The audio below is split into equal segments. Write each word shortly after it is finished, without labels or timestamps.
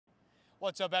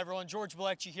What's up, everyone? George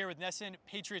Bilecki here with England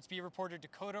Patriots beat reporter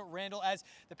Dakota Randall as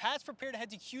the Pats prepare to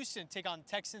head to Houston, take on the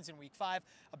Texans in Week 5.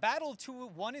 A battle of two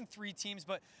 1-3 teams,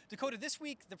 but Dakota, this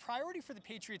week, the priority for the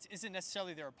Patriots isn't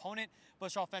necessarily their opponent, but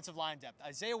it's their offensive line depth.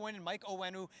 Isaiah Wynn and Mike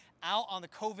Onwenu out on the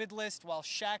COVID list, while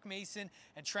Shaq Mason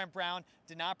and Trent Brown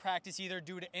did not practice either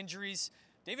due to injuries.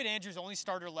 David Andrews, only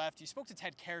starter left. You spoke to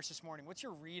Ted Karras this morning. What's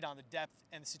your read on the depth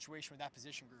and the situation with that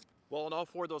position group? Well, and all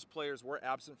four of those players were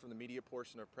absent from the media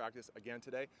portion of practice again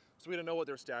today, so we don't know what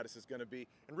their status is going to be.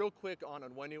 And real quick on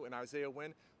Onwenu and Isaiah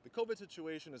Wynn, the COVID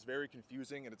situation is very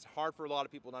confusing, and it's hard for a lot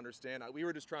of people to understand. We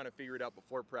were just trying to figure it out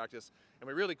before practice, and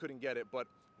we really couldn't get it. But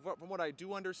from what I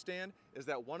do understand is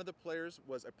that one of the players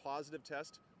was a positive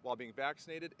test while being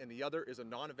vaccinated, and the other is a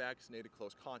non-vaccinated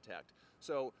close contact.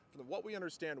 So from what we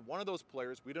understand, one of those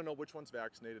players, we don't know which one's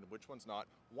vaccinated and which one's not.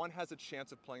 One has a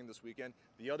chance of playing this weekend.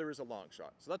 The other is a long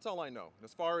shot. So that's all I know. And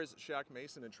as far as Shaq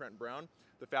Mason and Trent Brown,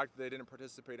 the fact that they didn't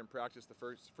participate in practice the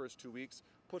first 2 weeks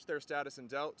puts their status in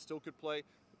doubt. Still could play.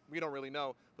 We don't really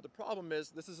know. But the problem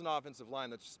is this is an offensive line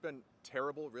that's just been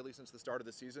terrible really since the start of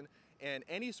the season. And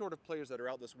any sort of players that are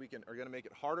out this weekend are going to make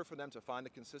it harder for them to find the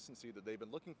consistency that they've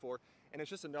been looking for. And it's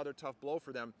just another tough blow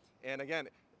for them. And again,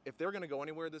 if they're going to go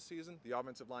anywhere this season, the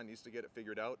offensive line needs to get it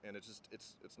figured out, and it's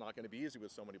not going to be easy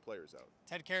with so many players out.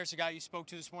 Ted Karras, the guy you spoke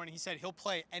to this morning, he said he'll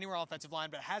play anywhere on offensive line,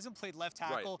 but hasn't played left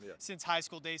tackle since high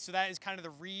school days. So that is kind of the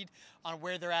read on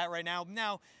where they're at right now.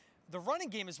 Now, the running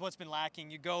game is what's been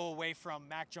lacking. You go away from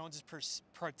Mac Jones's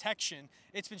protection.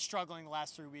 It's been struggling the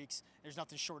last 3 weeks. There's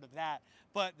nothing short of that.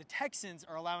 But the Texans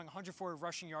are allowing 140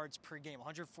 rushing yards per game,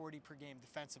 140 per game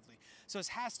defensively. So this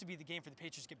has to be the game for the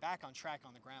Patriots to get back on track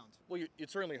on the ground. Well, you'd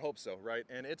certainly hope so, right?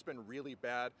 And it's been really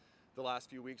bad the last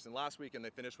few weeks, and last weekend they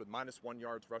finished with -1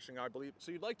 yards rushing, I believe. So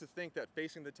you'd like to think that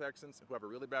facing the Texans, who have a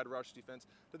really bad rush defense,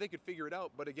 that they could figure it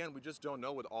out. But again, we just don't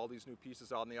know with all these new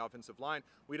pieces on the offensive line.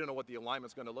 We don't know what the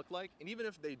alignment's going to look like. And even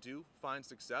if they do find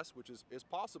success, which is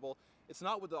possible, it's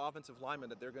not with the offensive lineman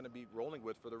that they're going to be rolling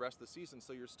with for the rest of the season.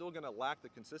 So you're still going to lack the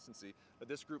consistency that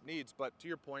this group needs. But to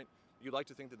your point, you'd like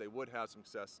to think that they would have some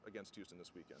success against Houston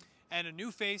this weekend. And a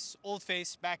new face, old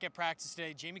face, back at practice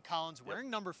today. Jamie Collins wearing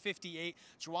number 58.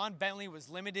 Juwan Bentley was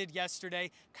limited yesterday.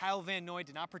 Kyle Van Noy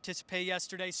did not participate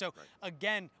yesterday. So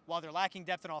again, while they're lacking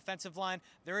depth on offensive line,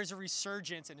 there is a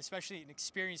resurgence, and especially an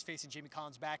experienced face in Jamie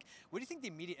Collins back. What do you think the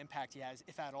immediate impact he has,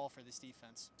 if at all, for this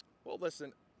defense? Well,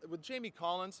 listen, with Jamie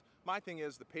Collins, my thing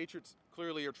is the Patriots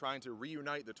clearly are trying to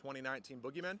reunite the 2019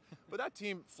 Boogeymen, but that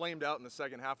team flamed out in the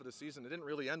second half of the season. It didn't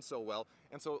really end so well.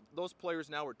 And so those players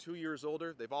now are 2 years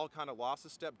older. They've all kind of lost a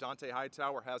step. Dante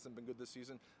Hightower hasn't been good this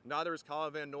season. Neither is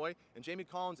Kyle Van Noy. And Jamie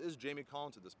Collins is Jamie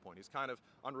Collins at this point. He's kind of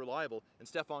unreliable. And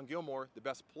Stephon Gilmore, the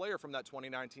best player from that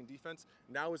 2019 defense,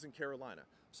 now is in Carolina.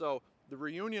 So the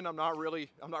reunion I'm not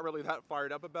really that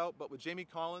fired up about. But with Jamie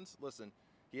Collins, listen,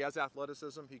 he has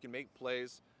athleticism. He can make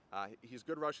plays. He's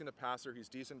good rushing the passer. He's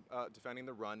decent defending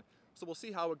the run. So we'll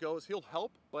see how it goes. He'll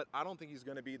help, but I don't think he's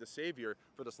going to be the savior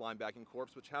for this linebacking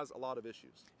corps, which has a lot of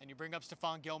issues. And you bring up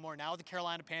Stephon Gilmore. Now the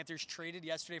Carolina Panthers traded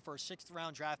yesterday for a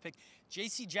 6th-round draft pick.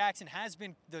 J.C. Jackson has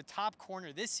been the top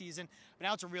corner this season, but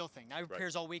now it's a real thing. Now he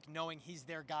prepares all week knowing he's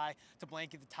their guy to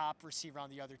blanket the top receiver on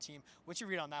the other team. What's your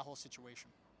read on that whole situation?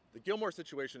 The Gilmore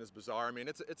situation is bizarre. I mean,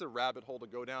 it's a rabbit hole to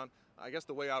go down. I guess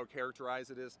the way I would characterize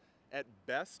it is, at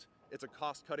best, it's a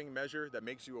cost-cutting measure that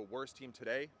makes you a worse team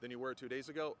today than you were 2 days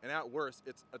ago. And at worst,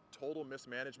 it's a total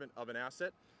mismanagement of an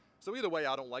asset. So either way,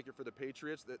 I don't like it for the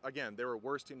Patriots. Again, they're a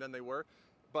worse team than they were.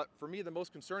 But for me, the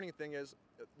most concerning thing is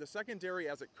the secondary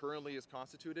as it currently is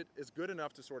constituted is good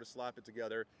enough to sort of slap it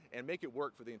together and make it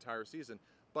work for the entire season.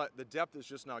 But the depth is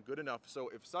just not good enough. So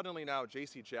if suddenly now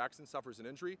J.C. Jackson suffers an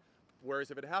injury,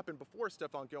 whereas if it happened before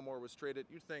Stephon Gilmore was traded,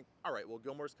 you'd think, all right, well,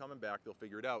 Gilmore's coming back. They'll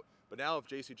figure it out. But now if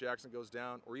J.C. Jackson goes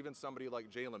down, or even somebody like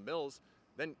Jalen Mills,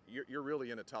 then you're really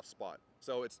in a tough spot.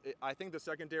 So I think the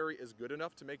secondary is good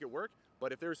enough to make it work.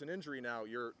 But if there's an injury now,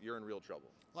 you're in real trouble.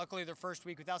 Luckily, their first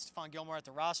week without Stephon Gilmore at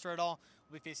the roster at all,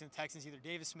 we'll be facing the Texans, either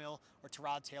Davis Mill or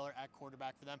Tyrod Taylor at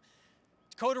quarterback for them.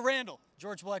 Dakota Randall,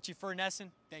 George Bilecki for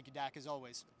England. Thank you, Dak, as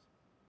always.